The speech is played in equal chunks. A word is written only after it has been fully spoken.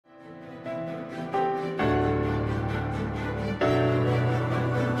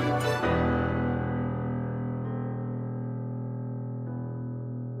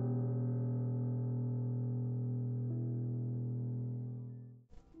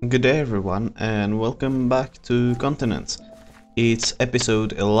Good day everyone and welcome back to Continents. It's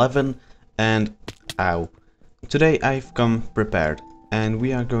episode 11 and ow. Today I've come prepared and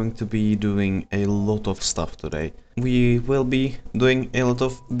we are going to be doing a lot of stuff today. We will be doing a lot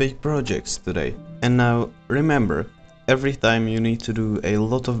of big projects today. And now remember, every time you need to do a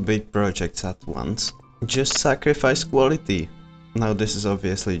lot of big projects at once, just sacrifice quality. Now this is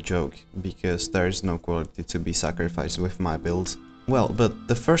obviously a joke because there is no quality to be sacrificed with my builds. Well, but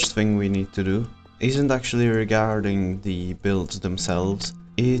the first thing we need to do isn't actually regarding the builds themselves,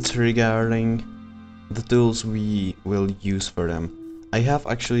 it's regarding the tools we will use for them. I have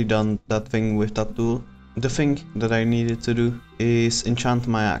actually done that thing with that tool. The thing that I needed to do is enchant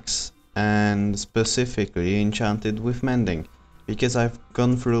my axe, and specifically enchant it with mending, because I've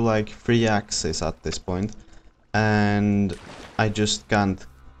gone through like 3 axes at this point, and I just can't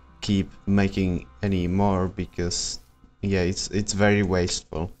keep making any more because yeah, it's very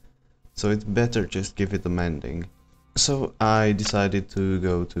wasteful. So it's better just give it a mending. So I decided to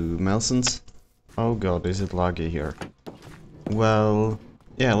go to Melson's. Oh god, is it laggy here? Well,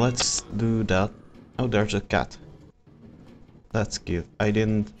 yeah, let's do that. Oh, there's a cat. That's cute. I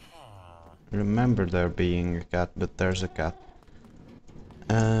didn't remember there being a cat, but there's a cat.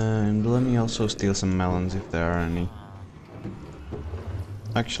 And let me also steal some melons if there are any.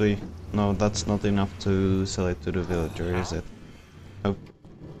 Actually, no, that's not enough to sell it to the villager, is it? Oh,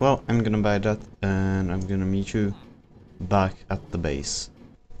 well, I'm gonna buy that, and I'm gonna meet you back at the base.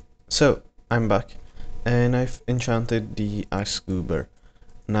 So, I'm back, and I've enchanted the ice scuba.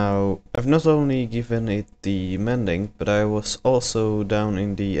 Now, I've not only given it the mending, but I was also down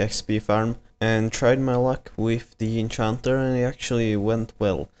in the XP farm and tried my luck with the enchanter, and it actually went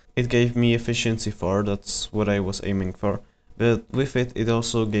well. It gave me efficiency 4, that's what I was aiming for. But with it, it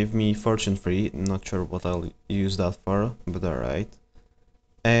also gave me fortune 3, not sure what I'll use that for, but alright.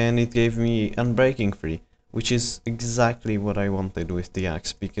 And it gave me unbreaking 3, which is exactly what I wanted with the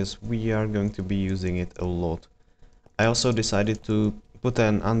axe, because we are going to be using it a lot. I also decided to put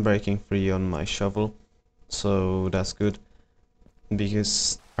an unbreaking 3 on my shovel, so that's good,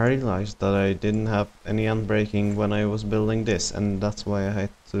 because I realized that I didn't have any unbreaking when I was building this, and that's why I had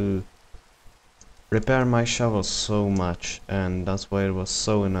to repair my shovel so much, and that's why it was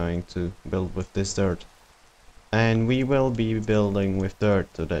so annoying to build with this dirt. And we will be building with dirt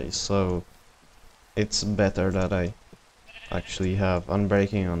today, so it's better that I actually have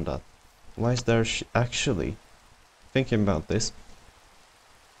unbreaking on that. Why is there actually, thinking about this,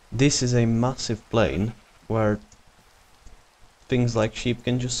 this is a massive plain where things like sheep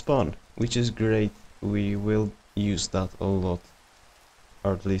can just spawn, which is great. We will use that a lot.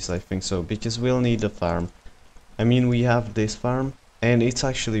 Or at least I think so, because we'll need a farm. I mean, we have this farm, and it's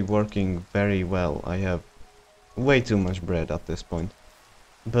actually working very well. I have way too much bread at this point.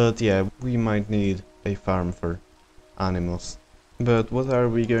 But yeah, we might need a farm for animals. But what are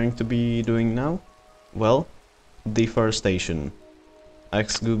we going to be doing now? Well, deforestation.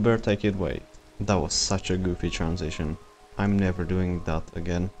 Ex-goober, take it away. That was such a goofy transition. I'm never doing that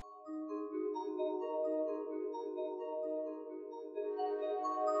again.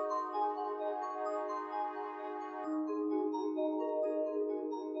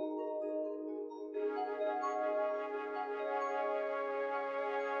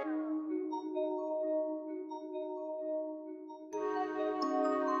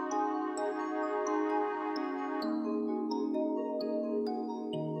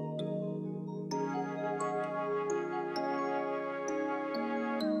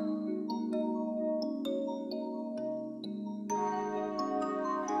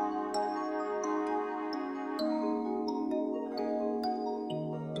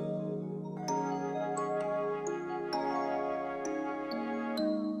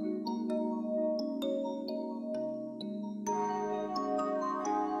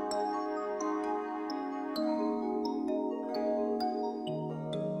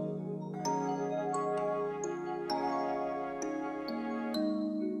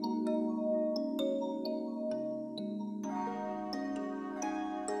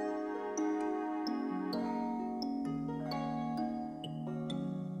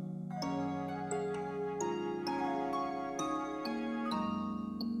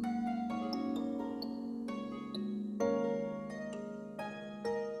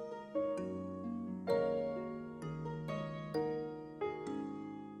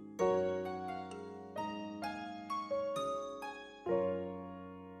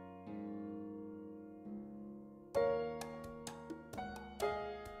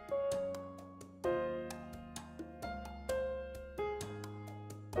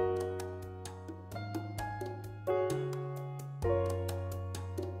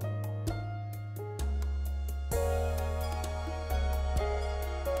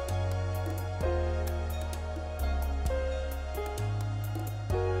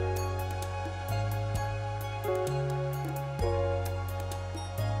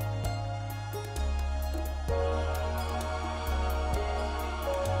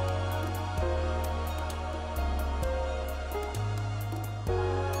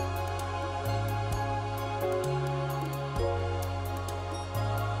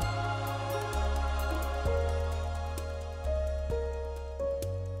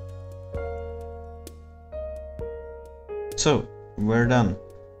 So, we're done.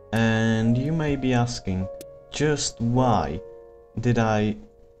 And you may be asking, just why did I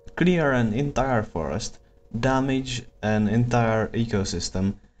clear an entire forest, damage an entire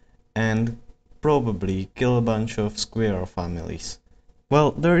ecosystem, and probably kill a bunch of squirrel families?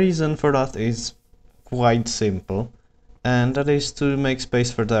 Well, the reason for that is quite simple, and that is to make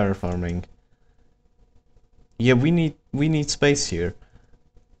space for terraforming. Yeah, we need space here,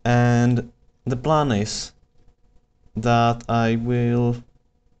 and the plan is that I will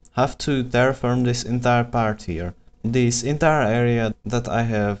have to terraform this entire part here. This entire area that I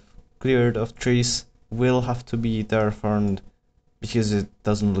have cleared of trees will have to be terraformed because it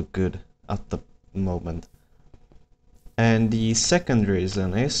doesn't look good at the moment. And the second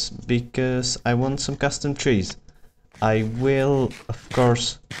reason is because I want some custom trees. I will, of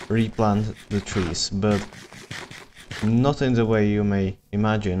course, replant the trees, but not in the way you may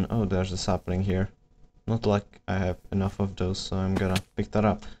imagine. Oh, there's a sapling here. Not like I have enough of those, so I'm gonna pick that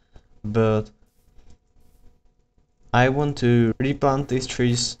up. But I want to replant these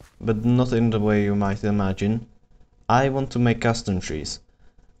trees, but not in the way you might imagine. I want to make custom trees,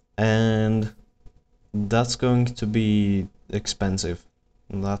 and that's going to be expensive.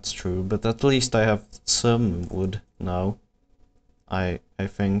 That's true, but at least I have some wood now, I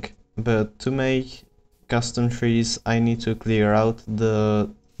think. But to make custom trees, I need to clear out the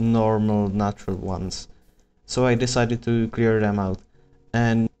normal natural ones. So I decided to clear them out.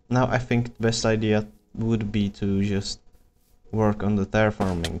 And now I think the best idea would be to just work on the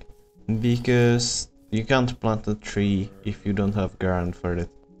terraforming, because you can't plant a tree if you don't have ground for it.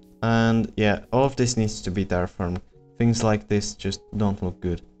 And yeah, all of this needs to be terraformed. Things like this just don't look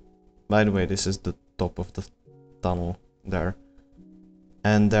good. By the way, this is the top of the tunnel there.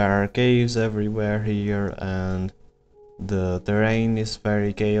 And there are caves everywhere here, and the terrain is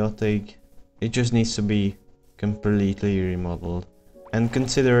very chaotic. It just needs to be completely remodeled. And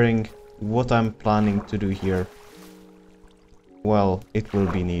considering what I'm planning to do here, well, it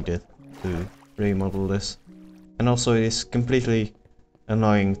will be needed to remodel this. And also it is completely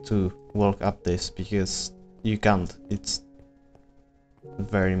annoying to walk up this because you can't. It's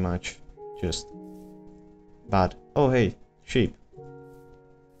very much just bad. Oh hey, sheep.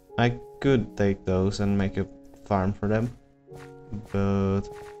 I could take those and make a farm for them, but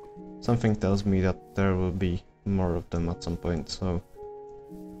something tells me that there will be more of them at some point, so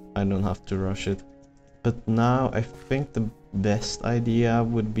I don't have to rush it. But now I think the best idea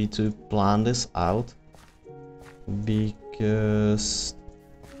would be to plan this out, because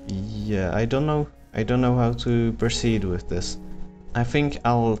yeah, I don't know how to proceed with this. I think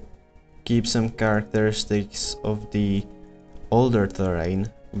I'll keep some characteristics of the older terrain,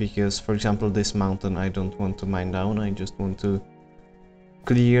 because for example this mountain I don't want to mine down, I just want to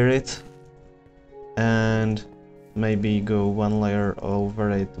clear it and maybe go one layer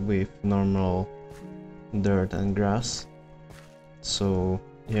over it with normal dirt and grass. So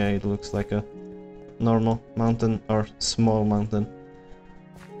yeah, it looks like a normal mountain or small mountain.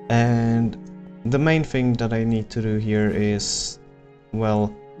 And the main thing that I need to do here is,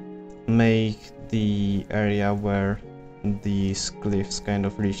 well, make the area where these cliffs kind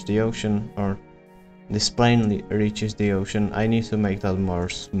of reach the ocean, or this plain reaches the ocean, I need to make that more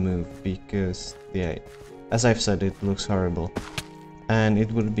smooth, because yeah, as I've said, it looks horrible. And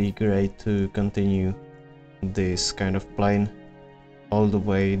it would be great to continue this kind of plain all the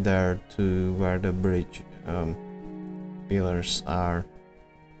way there to where the bridge pillars are,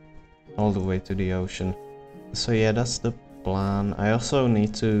 all the way to the ocean. So yeah, that's the plan. I also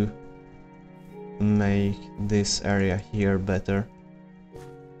need to make this area here better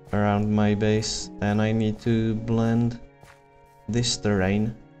around my base, and I need to blend this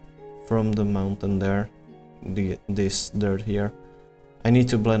terrain from the mountain there, this dirt here. I need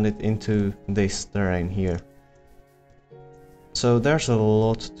to blend it into this terrain here. So there's a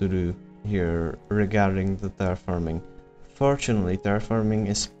lot to do here regarding the terraforming. Fortunately, terraforming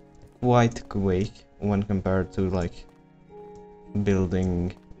is quite quick when compared to like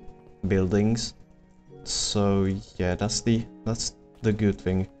building buildings. So yeah, that's the good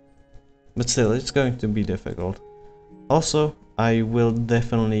thing. But still, it's going to be difficult. Also, I will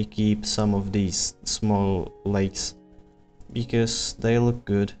definitely keep some of these small lakes, because they look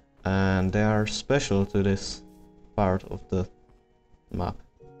good and they are special to this part of the map.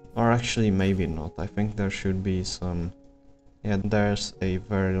 Or actually maybe not, I think there should be some... Yeah, there's a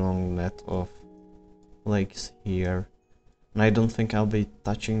very long net of lakes here. And I don't think I'll be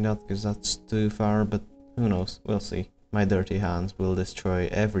touching that because that's too far, but who knows, we'll see. My dirty hands will destroy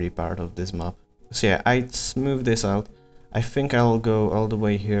every part of this map. So yeah, I smoothed this out. I think I'll go all the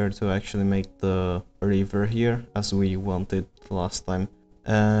way here to actually make the river here, as we wanted last time.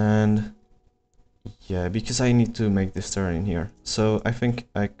 And yeah, because I need to make this turn in here. So I think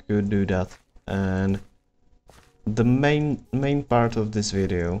I could do that. And the main part of this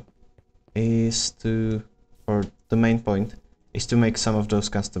video is to, or the main point, is to make some of those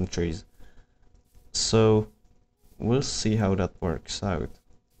custom trees. So we'll see how that works out,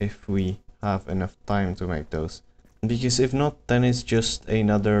 if we have enough time to make those. Because if not, then it's just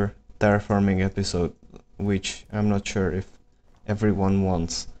another terraforming episode, which I'm not sure if everyone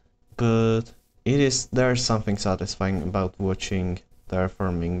wants. But there's something satisfying about watching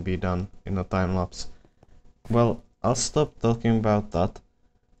terraforming be done in a time lapse. Well, I'll stop talking about that,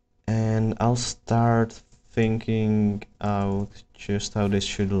 and I'll start thinking out just how this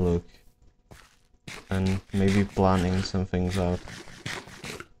should look, and maybe planning some things out.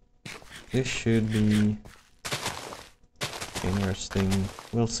 This should be interesting.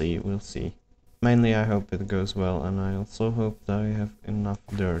 We'll see, we'll see. Mainly I hope it goes well, and I also hope that I have enough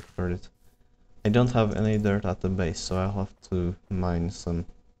dirt for it. I don't have any dirt at the base, so I'll have to mine some.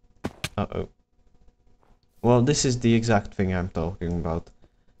 Uh-oh. Well, this is the exact thing I'm talking about.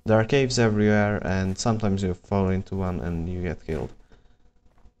 There are caves everywhere, and sometimes you fall into one and you get killed.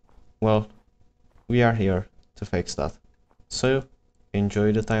 Well, we are here to fix that. So,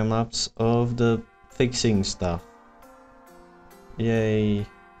 enjoy the time lapse of the fixing stuff. Yay!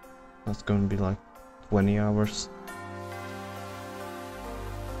 That's gonna be like 20 hours.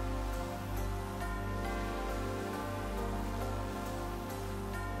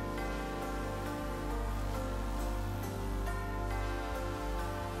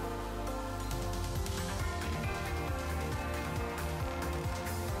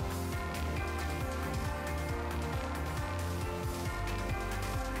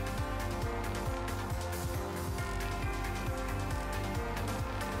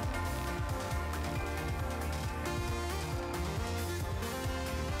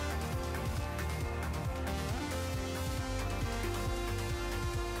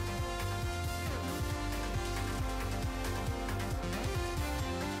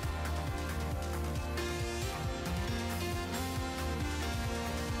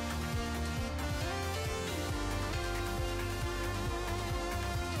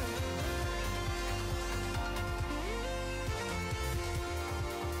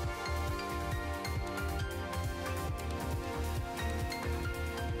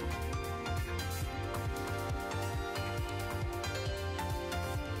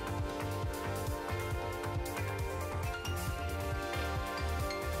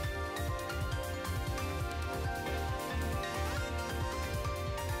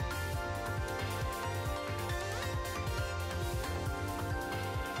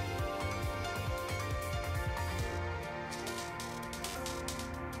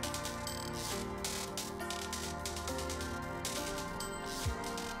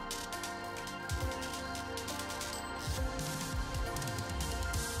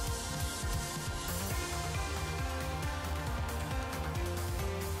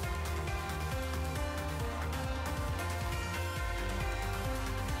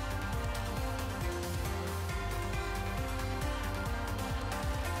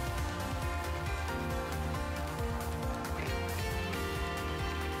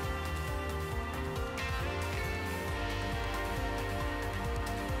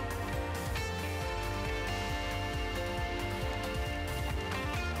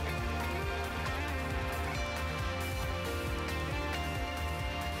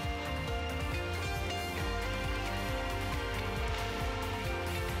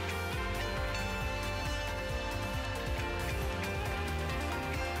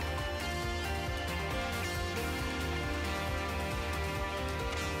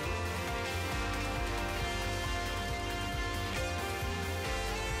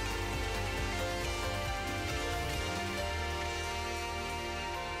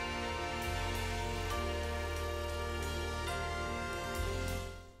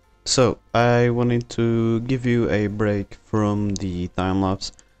 So, I wanted to give you a break from the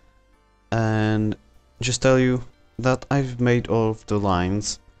time-lapse and just tell you that I've made all of the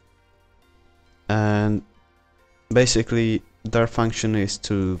lines, and basically their function is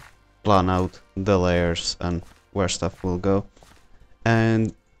to plan out the layers and where stuff will go,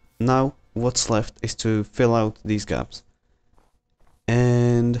 and now what's left is to fill out these gaps.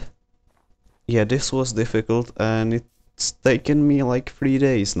 And yeah, this was difficult, and it's taken me like 3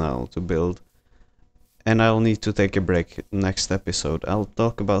 days now to build, and I'll need to take a break next episode. I'll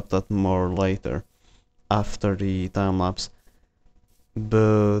talk about that more later after the time lapse.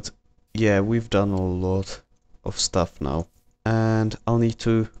 But yeah, we've done a lot, of stuff now. And I'll need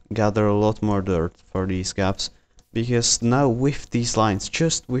to gather a lot more dirt for these gaps, because now with these lines,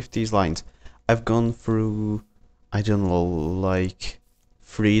 just with these lines, I've gone through, I don't know, like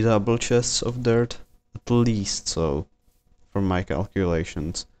 3 double chests of dirt, at least, so, from my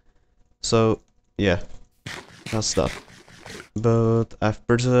calculations. So, yeah, that's stuff. But I've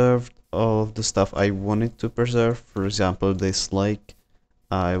preserved all of the stuff I wanted to preserve. For example, this lake,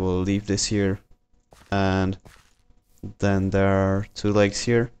 I will leave this here, and then there are 2 lakes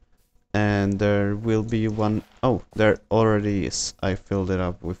here, and there will be one. Oh, there already is. I filled it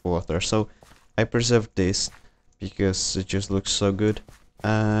up with water, so I preserved this because it just looks so good.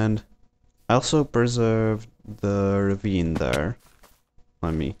 And I also preserved the ravine there.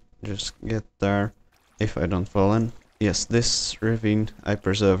 Let me just get there if I don't fall in. Yes, this ravine, I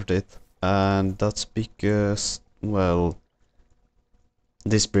preserved it, and that's because, well,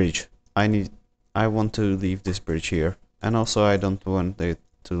 this bridge. I want to leave this bridge here, and also I don't want it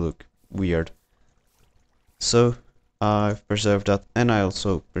to look weird. So I've preserved that, and I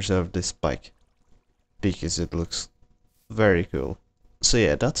also preserved this spike because it looks very cool. So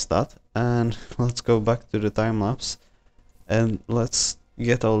yeah, that's that, and let's go back to the time lapse and let's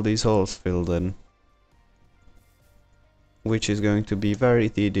get all these holes filled in, which is going to be very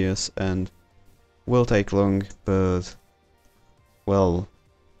tedious and will take long, but well,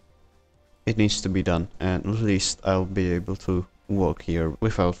 it needs to be done, and at least I'll be able to walk here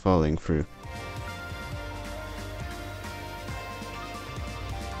without falling through.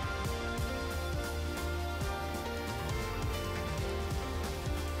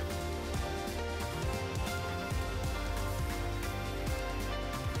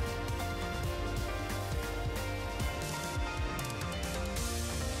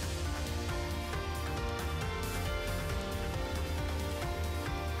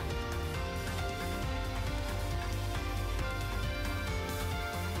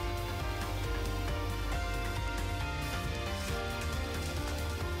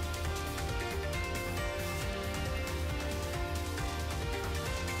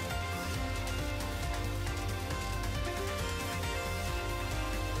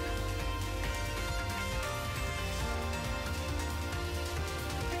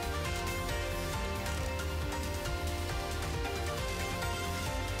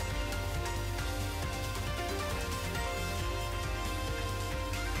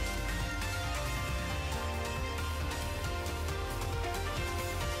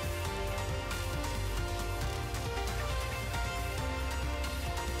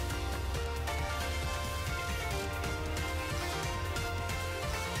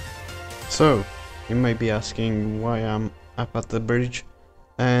 So, you might be asking why I'm up at the bridge,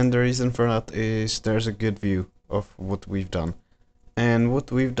 and the reason for that is there's a good view of what we've done. And what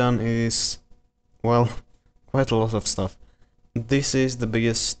we've done is, well, quite a lot of stuff. This is the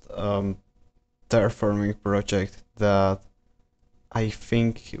biggest terraforming project that I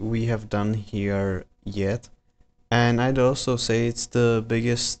think we have done here yet, and I'd also say it's the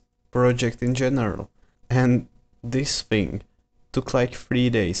biggest project in general. And this thing took like 3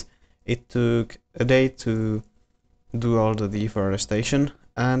 days. It took a day to do all the deforestation,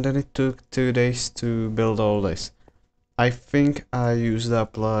 and then it took 2 days to build all this. I think I used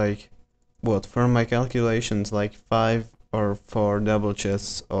up like, what, from my calculations, like 5 or 4 double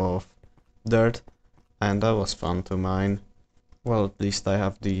chests of dirt, and that was fun to mine. Well, at least I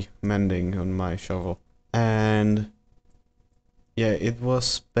have the mending on my shovel. And yeah, it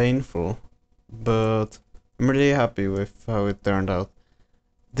was painful, but I'm really happy with how it turned out.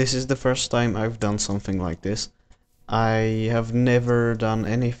 This is the first time I've done something like this. I have never done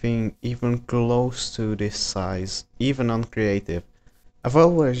anything even close to this size, even on creative. I've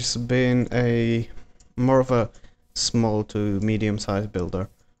always been more of a small to medium size builder,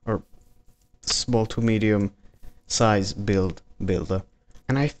 or small to medium size builder.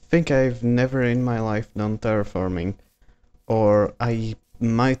 And I think I've never in my life done terraforming, or I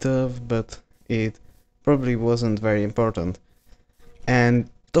might have, but it probably wasn't very important. And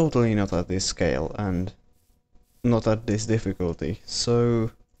totally not at this scale, and not at this difficulty.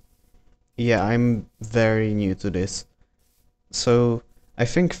 So yeah, I'm very new to this. So I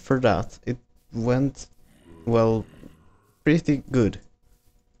think for that it went, well, pretty good.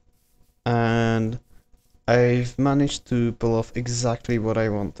 And I've managed to pull off exactly what I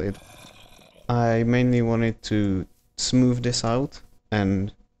wanted. I mainly wanted to smooth this out,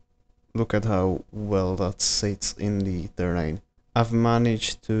 and look at how well that sits in the terrain. I've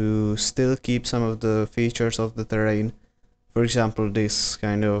managed to still keep some of the features of the terrain. For example, this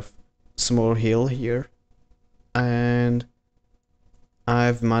kind of small hill here. And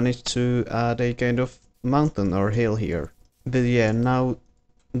I've managed to add a kind of mountain or hill here. But yeah, now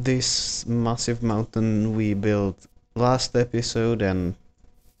this massive mountain we built last episode and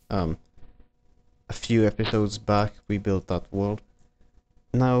a few episodes back we built that world.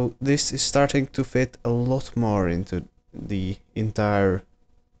 Now this is starting to fit a lot more into the entire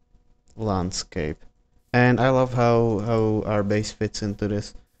landscape. And I love how our base fits into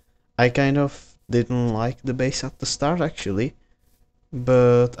this. I kind of didn't like the base at the start actually,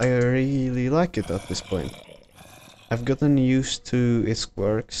 but I really like it at this point. I've gotten used to its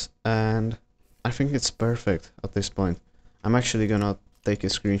quirks and I think it's perfect at this point. I'm actually gonna take a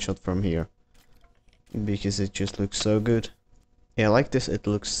screenshot from here because it just looks so good. Yeah, like this it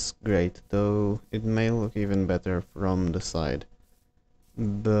looks great, though it may look even better from the side.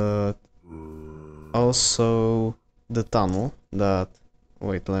 But also the tunnel that...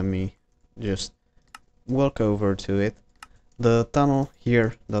 Wait, let me just walk over to it. The tunnel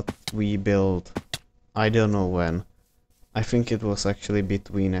here that we built, I don't know when. I think it was actually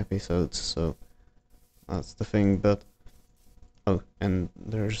between episodes, so that's the thing, but... Oh, and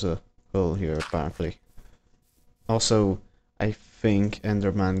there's a hole here apparently. Also, I think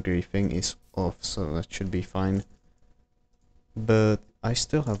Enderman griefing is off, so that should be fine. But I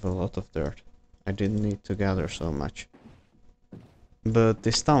still have a lot of dirt. I didn't need to gather so much. But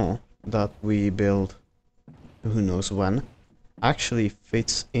this tunnel that we built, who knows when, actually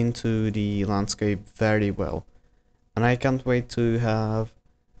fits into the landscape very well. And I can't wait to have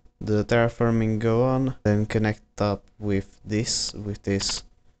the terraforming go on, then connect up with this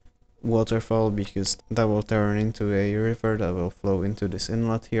waterfall, because that will turn into a river that will flow into this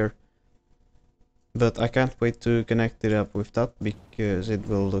inlet here. But I can't wait to connect it up with that, because it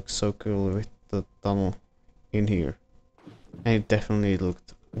will look so cool with the tunnel in here. And it definitely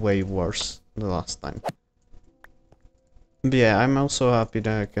looked way worse the last time. But yeah, I'm also happy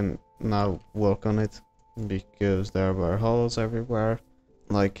that I can now work on it, because there were holes everywhere,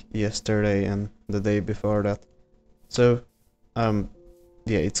 like yesterday and the day before that. So, yeah,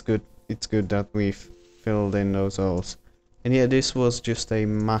 it's good. It's good that we've filled in those holes. And yeah, this was just a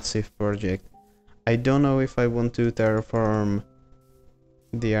massive project. I don't know if I want to terraform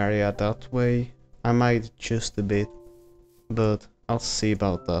the area that way. I might just a bit, but I'll see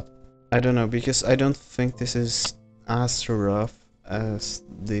about that. I don't know, because I don't think this is as rough as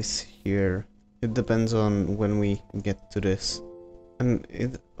this here. It depends on when we get to this. And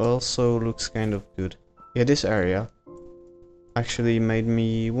it also looks kind of good. Yeah, this area actually made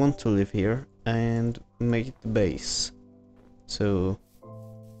me want to live here and make it the base. So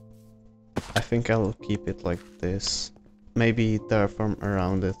I think I'll keep it like this. Maybe terraform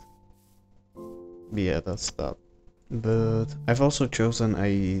around it. Yeah, that's that. But I've also chosen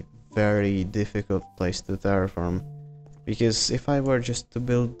a very difficult place to terraform, because if I were just to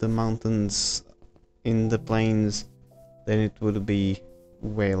build the mountains in the plains, then it would be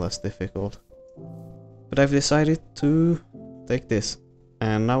way less difficult. But I've decided to take this,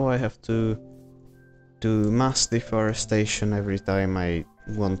 and now I have to do mass deforestation every time I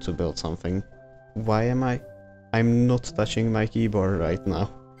want to build something. Why am I? I'm not touching my keyboard right now.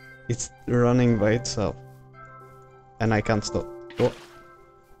 It's running by itself. And I can't stop. Oh.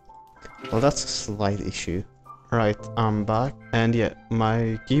 Well, that's a slight issue. Right, I'm back. And yeah,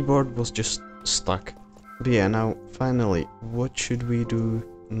 my keyboard was just stuck. But yeah, now, finally, what should we do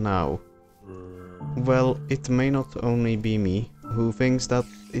now? Well, it may not only be me who thinks that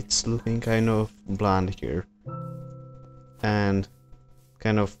it's looking kind of bland here. And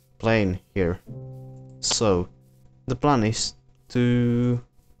kind of plain here. So, the plan is to...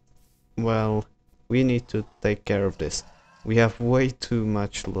 Well, we need to take care of this. We have way too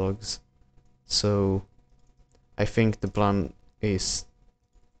much logs. So, I think the plan is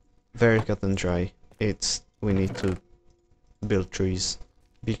very cut and dry. We need to build trees.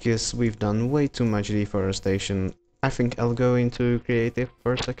 Because we've done way too much deforestation. I think I'll go into creative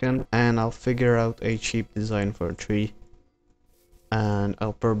for a second and I'll figure out a cheap design for a tree. And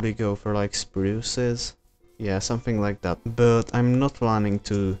I'll probably go for like spruces. Yeah, something like that. But I'm not planning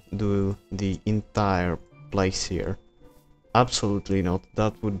to do the entire place here. Absolutely not.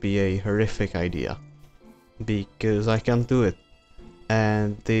 That would be a horrific idea. Because I can't do it.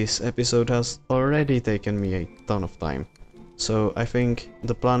 And this episode has already taken me a ton of time. So I think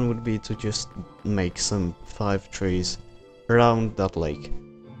the plan would be to just make some 5 trees around that lake.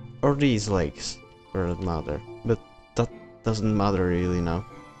 Or these lakes, for that matter. But that doesn't matter really now.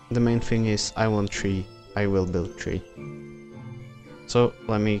 The main thing is I want tree, I will build tree. So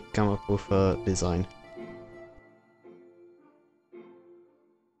let me come up with a design.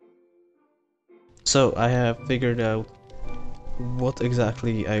 So I have figured out what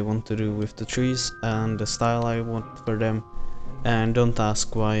exactly I want to do with the trees and the style I want for them, and don't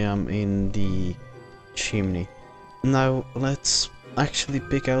ask why I'm in the chimney. Now let's actually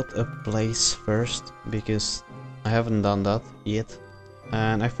pick out a place first, because I haven't done that yet,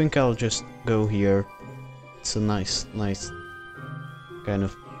 and I think I'll just go here. It's a nice kind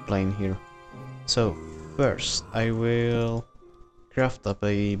of plain here. So first I will craft up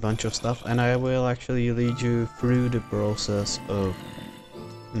a bunch of stuff, and I will actually lead you through the process of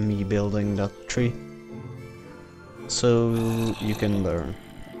me building that tree, so you can learn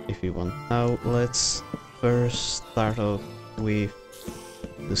if you want. Now let's first start off with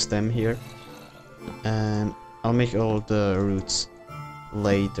the stem here, and I'll make all the roots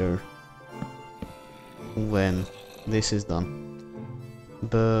later when this is done.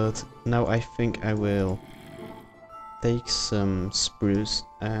 But now I think I will take some spruce,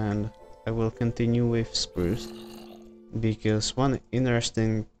 and I will continue with spruce, because one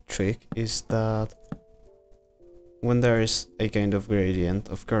interesting trick is that when there is a kind of gradient,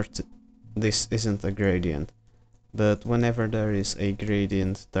 of course this isn't a gradient, but whenever there is a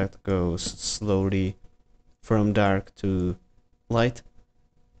gradient that goes slowly from dark to light,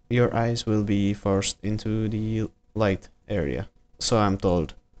 your eyes will be forced into the light area, so I'm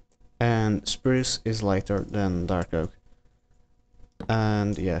told. And spruce is lighter than dark oak.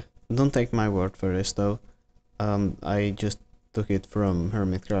 And yeah, don't take my word for this though. I just took it from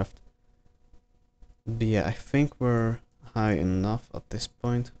Hermitcraft. But yeah, I think we're high enough at this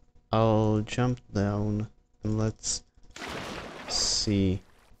point. I'll jump down and let's see.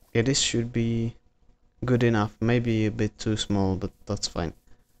 Yeah, this should be good enough. Maybe a bit too small, but that's fine.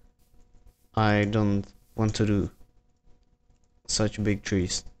 I don't want to do such big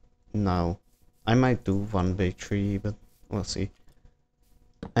trees now. I might do one big tree, but we'll see.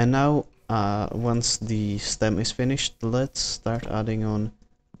 And now, once the stem is finished, let's start adding on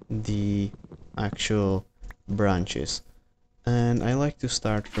the actual branches. And I like to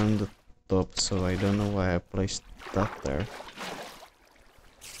start from the top, so I don't know why I placed that there.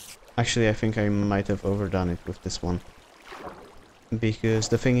 Actually, I think I might have overdone it with this one. Because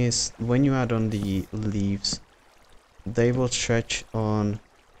the thing is, when you add on the leaves, they will stretch on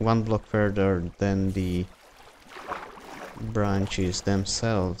one block further than the branches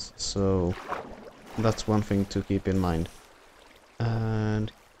themselves, so that's one thing to keep in mind.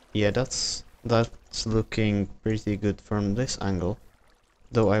 And yeah, that's looking pretty good from this angle,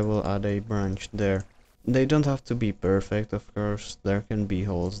 though I will add a branch there. They don't have to be perfect, of course, there can be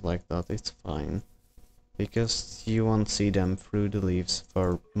holes like that, it's fine, because you won't see them through the leaves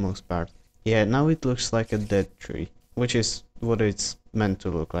for most part. Yeah, now it looks like a dead tree, which is what it's meant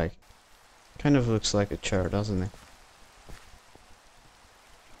to look like. Kind of looks like a chair, doesn't it?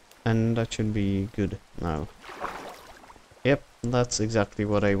 And that should be good now. Yep, that's exactly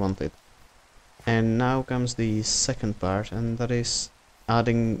what I wanted. And now comes the second part, and that is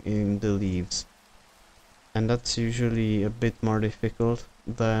adding in the leaves. And that's usually a bit more difficult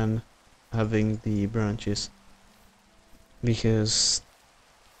than having the branches, because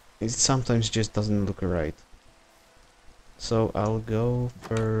it sometimes just doesn't look right. So I'll go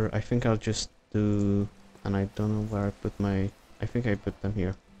for, I think I'll just do, and I don't know where I put my, I think I put them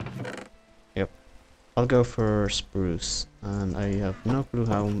here. Yep. I'll go for spruce, and I have no clue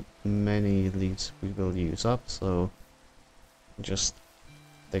how many leaves we will use up, so just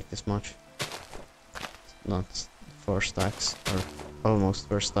take this much. Not 4 stacks, or almost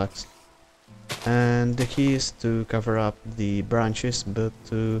 4 stacks. And the key is to cover up the branches, but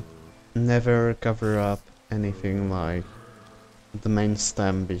to never cover up anything like the main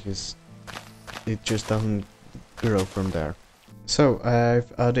stem, because it just doesn't grow from there. So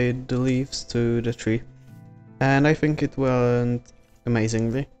I've added the leaves to the tree, and I think it went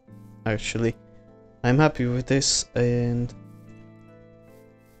amazingly, actually. I'm happy with this, and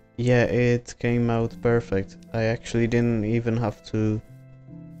yeah, it came out perfect. I actually didn't even have to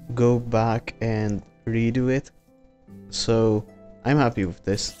go back and redo it, so I'm happy with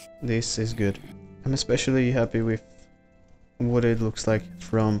this. This is good. I'm especially happy with what it looks like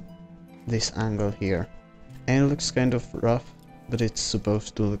from this angle here. And it looks kind of rough, but it's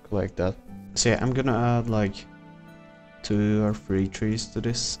supposed to look like that. So yeah, I'm gonna add like 2 or 3 trees to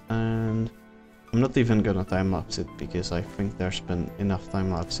this, and I'm not even gonna time-lapse it because I think there's been enough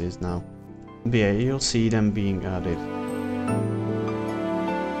time-lapses now. But yeah, you'll see them being added.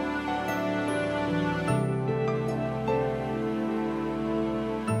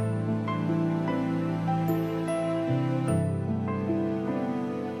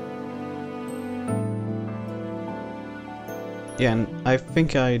 Yeah, and I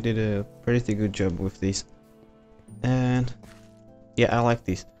think I did a pretty good job with these. And Yeah, I like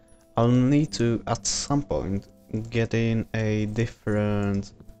these. I'll need to, at some point, get in a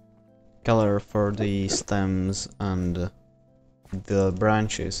different color for the stems and the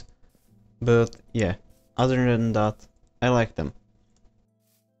branches. But yeah, other than that, I like them.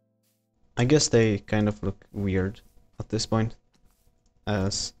 I guess they kind of look weird at this point,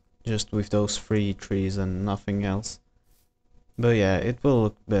 as just with those 3 trees and nothing else. But yeah, it will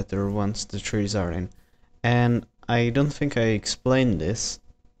look better once the trees are in. And I don't think I explained this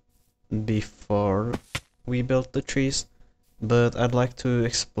before we built the trees, but I'd like to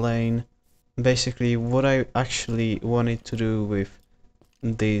explain basically what I actually wanted to do with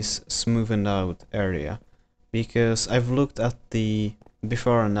this smoothened out area, because I've looked at the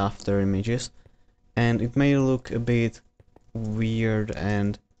before and after images and it may look a bit weird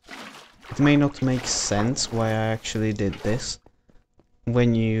and it may not make sense why I actually did this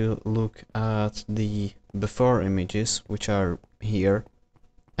when you look at the before images, which are here,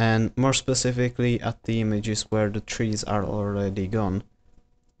 and more specifically at the images where the trees are already gone,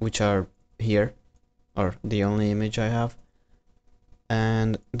 which are here, or the only image I have.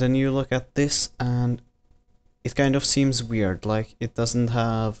 And then you look at this and it kind of seems weird, like it doesn't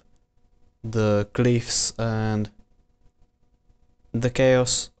have the cliffs and the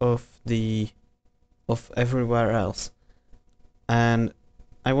chaos of everywhere else. And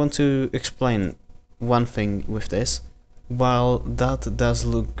I want to explain one thing with this. While that does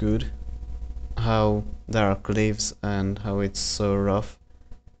look good, how there are cliffs and how it's so rough,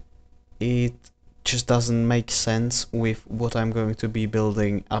 it just doesn't make sense with what I'm going to be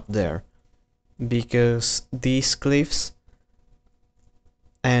building up there. Because these cliffs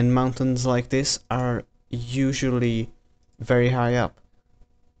and mountains like this are usually very high up.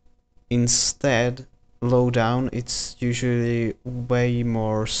 Instead, low down, it's usually way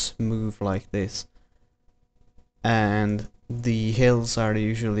more smooth like this. And the hills are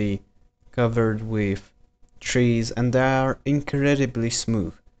usually covered with trees and they are incredibly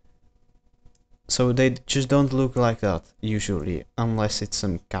smooth. So they just don't look like that usually, unless it's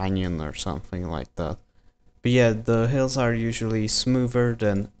some canyon or something like that. But yeah, the hills are usually smoother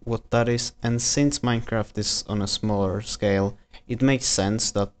than what that is, and since Minecraft is on a smaller scale, it makes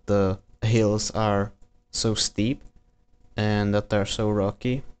sense that the hills are so steep and that they're so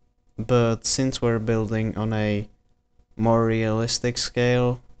rocky. But since we're building on a more realistic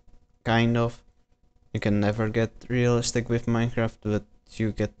scale, kind of, you can never get realistic with Minecraft, but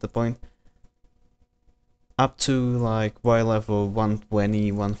you get the point. Up to like Y level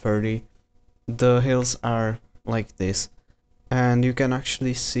 120, 130, the hills are like this, and you can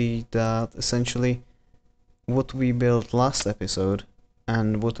actually see that essentially what we built last episode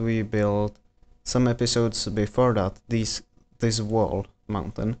and what we built some episodes before that, this wall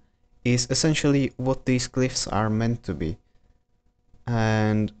mountain, is essentially what these cliffs are meant to be.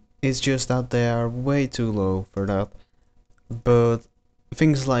 And it's just that they are way too low for that. But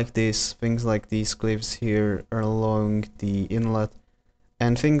things like this, things like these cliffs here along the inlet,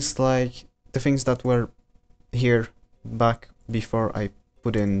 and things like the things that were here back before I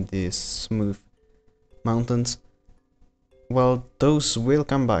put in these smooth mountains, well, those will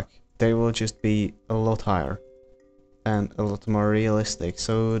come back. They will just be a lot higher and a lot more realistic.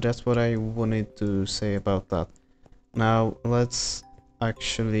 So that's what I wanted to say about that. Now let's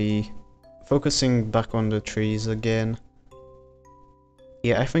actually focusing back on the trees again.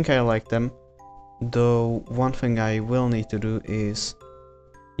 Yeah, I think I like them, though one thing I will need to do is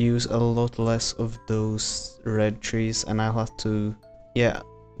use a lot less of those red trees, and I'll have to, yeah,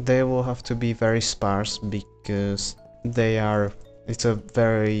 they will have to be very sparse because it's a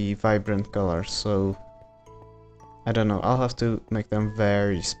very vibrant color, so I don't know, I'll have to make them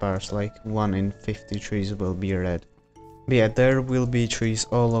very sparse, like 1 in 50 trees will be red. But yeah, there will be trees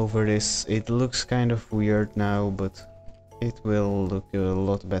all over this. It looks kind of weird now, but it will look a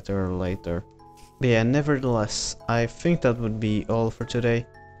lot better later. But yeah, nevertheless, I think that would be all for today.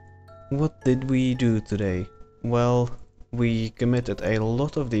 What did we do today? Well, we committed a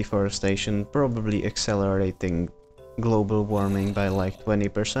lot of deforestation, probably accelerating global warming by like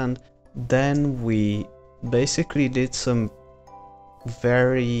 20%. Then we basically did some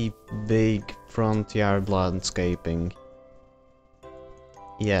very big front yard landscaping.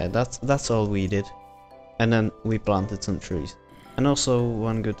 Yeah, that's all we did. And then we planted some trees. And also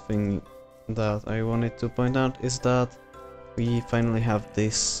one good thing that I wanted to point out is that we finally have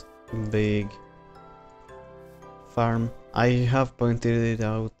this big farm. I have pointed it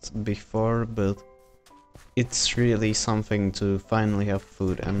out before, but it's really something to finally have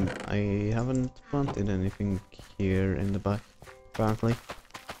food, and I haven't planted anything here in the back, apparently.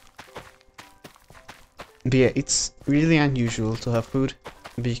 But yeah, it's really unusual to have food,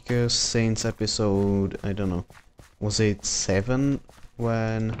 because since episode, I don't know, was it 7,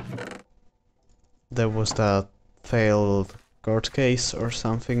 when there was that failed court case or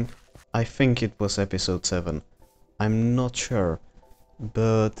something? I think it was episode 7. I'm not sure.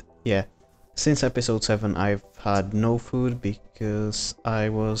 But yeah, since episode 7 I've had no food because I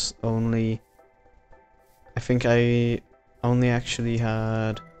think I only actually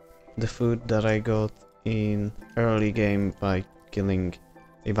had the food that I got in early game by killing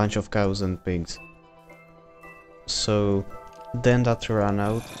a bunch of cows and pigs. So then that ran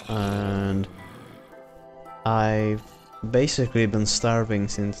out and I've basically been starving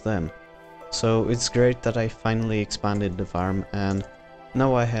since then. So it's great that I finally expanded the farm and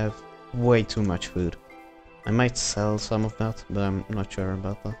now I have way too much food. I might sell some of that, but I'm not sure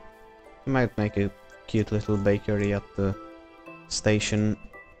about that. I might make a cute little bakery at the station.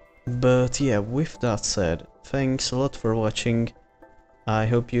 But yeah, with that said, thanks a lot for watching. I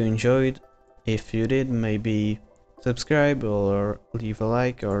hope you enjoyed. If you did, maybe subscribe or leave a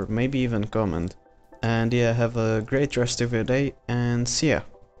like or maybe even comment. And yeah, have a great rest of your day and see ya!